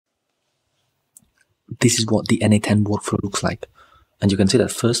this is what the n8n workflow looks like. And you can see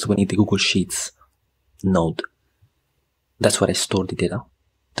that first we need the Google Sheets node. That's where I store the data.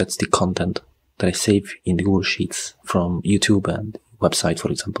 That's the content that I save in the Google Sheets from YouTube and website, for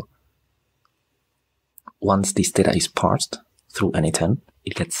example. Once this data is parsed through n8n,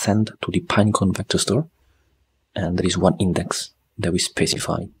 it gets sent to the Pinecone Vector Store, and there is one index that we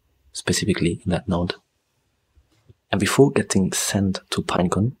specify specifically in that node. And before getting sent to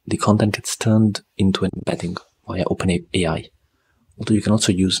Pinecone, the content gets turned into an embedding via OpenAI, although you can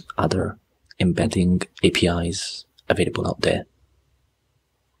also use other embedding APIs available out there.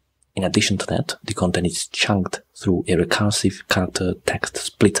 In addition to that, the content is chunked through a recursive character text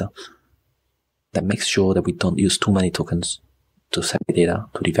splitter that makes sure that we don't use too many tokens to send the data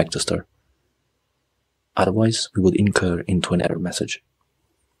to the vector store. Otherwise, we would incur into an error message.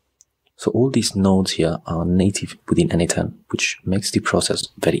 So all these nodes here are native within n8n, which makes the process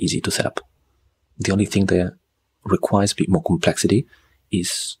very easy to set up. The only thing that requires a bit more complexity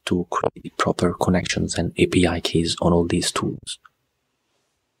is to create the proper connections and API keys on all these tools.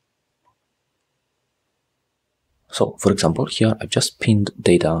 So, for example, here I've just pinned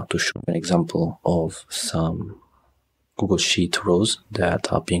data to show an example of some Google Sheet rows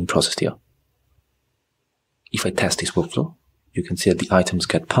that are being processed here. If I test this workflow, you can see that the items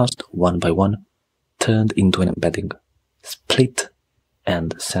get parsed one by one, turned into an embedding, split,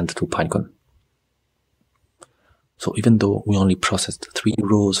 and sent to Pinecone. So even though we only processed 3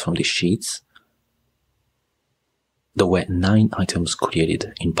 rows from the sheets, there were 9 items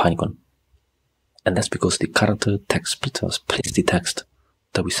created in Pinecone. And that's because the character text splitter splits the text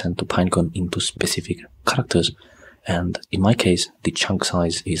that we send to Pinecone into specific characters. And in my case, the chunk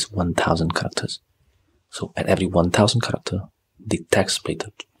size is 1000 characters. So at every 1000 character, the text splitter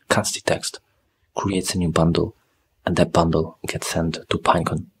cuts the text, creates a new bundle, and that bundle gets sent to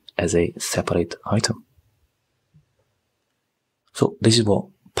Pinecone as a separate item. So this is what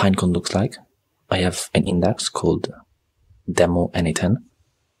Pinecone looks like. I have an index called demo n8n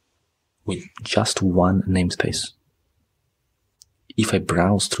with just one namespace. If I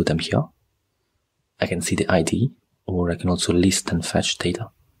browse through them here, I can see the ID, or I can also list and fetch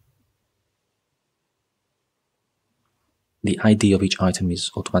data. The ID of each item is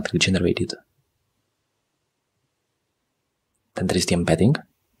automatically generated. Then there is the embedding.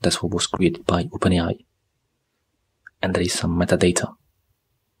 That's what was created by OpenAI. And there is some metadata,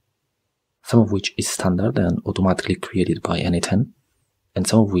 some of which is standard and automatically created by n8n, and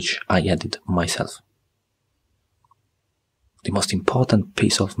some of which I added myself. The most important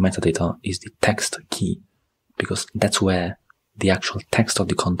piece of metadata is the text key, because that's where the actual text of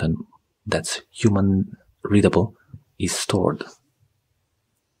the content that's human readable is stored.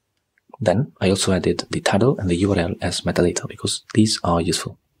 Then I also added the title and the URL as metadata, because these are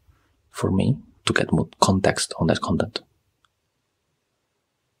useful for me to get more context on that content.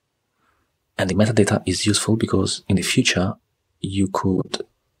 And the metadata is useful because in the future you could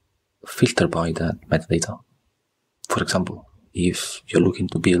filter by that metadata. For example, if you're looking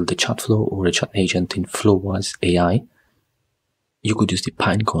to build a chat flow or a chat agent in Flowise AI, you could use the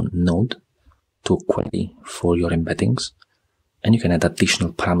Pinecone node to query for your embeddings, and you can add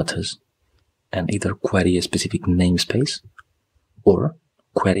additional parameters and either query a specific namespace or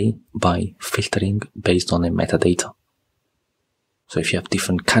query by filtering based on a metadata. So if you have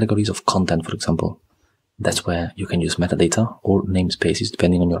different categories of content, for example, that's where you can use metadata or namespaces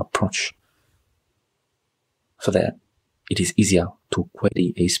depending on your approach, so that it is easier to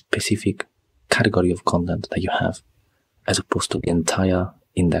query a specific category of content that you have as opposed to the entire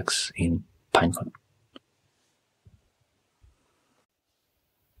index in Pinecone.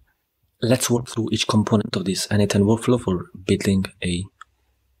 Let's work through each component of this n8n workflow for building a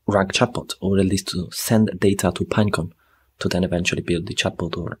RAG chatbot, or at least to send data to Pinecone to then eventually build the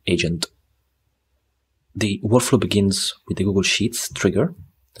chatbot or agent. The workflow begins with the Google Sheets trigger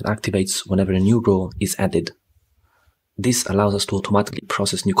that activates whenever a new row is added. This allows us to automatically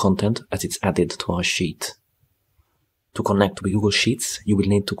process new content as it's added to our sheet. To connect with Google Sheets, you will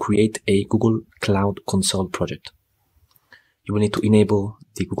need to create a Google Cloud Console project. You will need to enable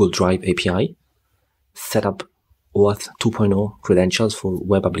the Google Drive API, set up OAuth 2.0 credentials for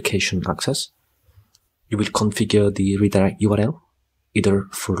web application access. You will configure the redirect URL, either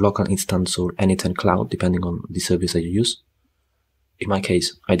for local instance or n8n cloud, depending on the service that you use. In my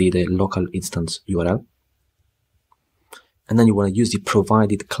case, I did a local instance URL. And then you want to use the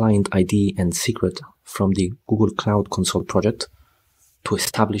provided client ID and secret from the Google Cloud Console project to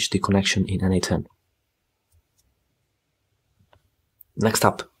establish the connection in n8n. Next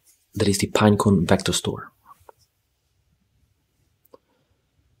up, there is the Pinecone Vector Store.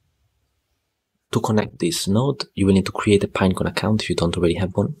 To connect this node, you will need to create a Pinecone account if you don't already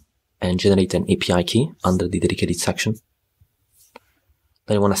have one, and generate an API key under the dedicated section.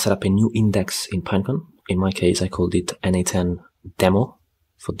 Then you want to set up a new index in Pinecone. In my case, I called it n8n demo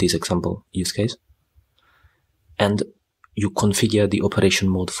for this example use case. And you configure the operation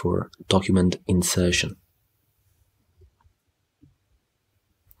mode for document insertion.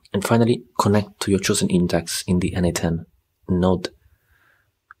 And finally, connect to your chosen index in the n8n node.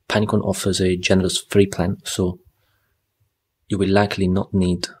 Pinecone offers a generous free plan, so you will likely not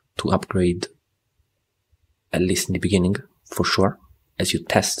need to upgrade, at least in the beginning, for sure, as you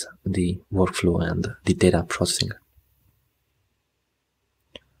test the workflow and the data processing.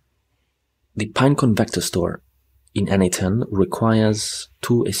 The Pinecone Vector Store in n8n requires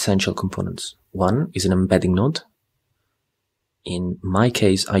two essential components. One is an embedding node. In my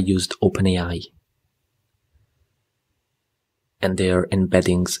case, I used OpenAI and their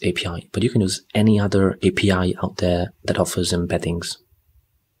embeddings API, but you can use any other API out there that offers embeddings.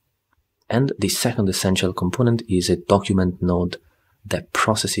 And the second essential component is a document node that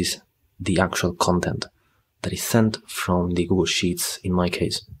processes the actual content that is sent from the Google Sheets in my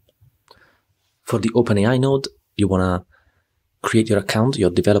case. For the OpenAI node, you want to create your account, your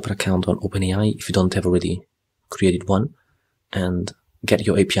developer account on OpenAI if you don't have already created one, and get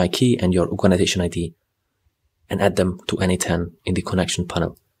your API key and your organization ID and add them to n8n in the connection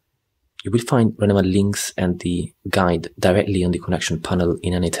panel. You will find relevant links and the guide directly on the connection panel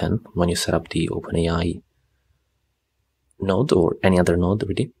in n8n when you set up the OpenAI node or any other node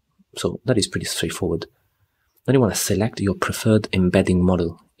really. So that is pretty straightforward. Then you want to select your preferred embedding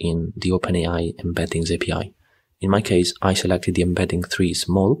model in the OpenAI embeddings API. In my case, I selected the embedding 3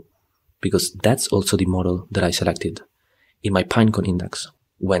 small because that's also the model that I selected in my Pinecone index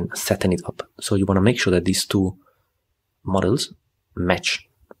when setting it up. So you want to make sure that these two models match.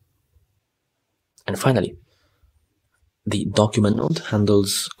 And finally, the document node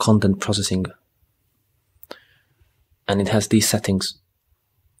handles content processing, and it has these settings.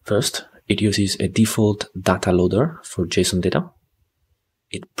 First, it uses a default data loader for JSON data.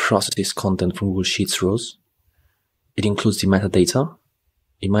 It processes content from Google Sheets rows. It includes the metadata.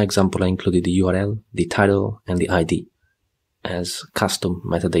 In my example, I included the URL, the title, and the ID as custom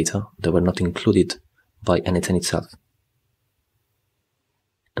metadata that were not included by n8n itself.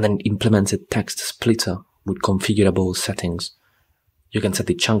 And then it implements a text splitter with configurable settings. You can set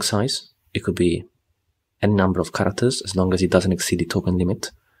the chunk size. It could be any number of characters as long as it doesn't exceed the token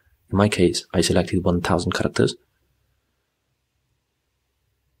limit. In my case, I selected 1000 characters.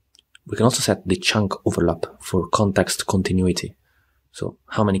 We can also set the chunk overlap for context continuity. So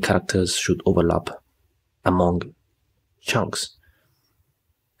how many characters should overlap among chunks.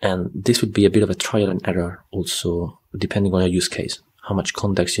 And this would be a bit of a trial and error also depending on your use case, how much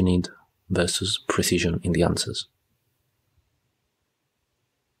context you need versus precision in the answers.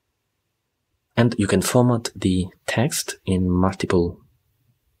 And you can format the text in multiple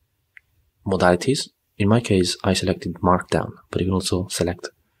modalities. In my case, I selected Markdown, but you can also select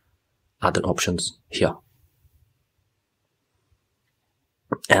other options here.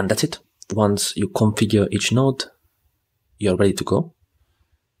 And that's it. Once you configure each node, you're ready to go.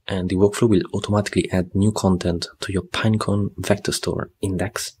 And the workflow will automatically add new content to your Pinecone Vector Store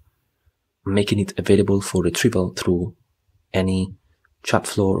index, making it available for retrieval through any chat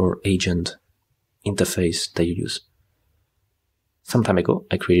flow or agent interface that you use. Some time ago,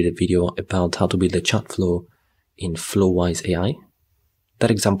 I created a video about how to build a chat flow in Flowise AI.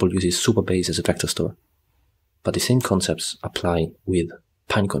 That example uses Supabase as a vector store, but the same concepts apply with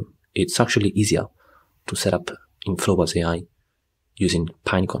Pinecone. It's actually easier to set up in Flowise AI using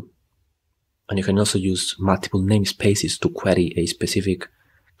Pinecone. And you can also use multiple namespaces to query a specific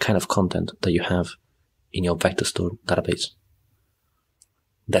kind of content that you have in your vector store database.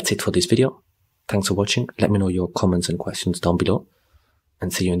 That's it for this video. Thanks for watching. Let me know your comments and questions down below,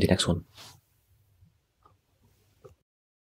 and see you in the next one.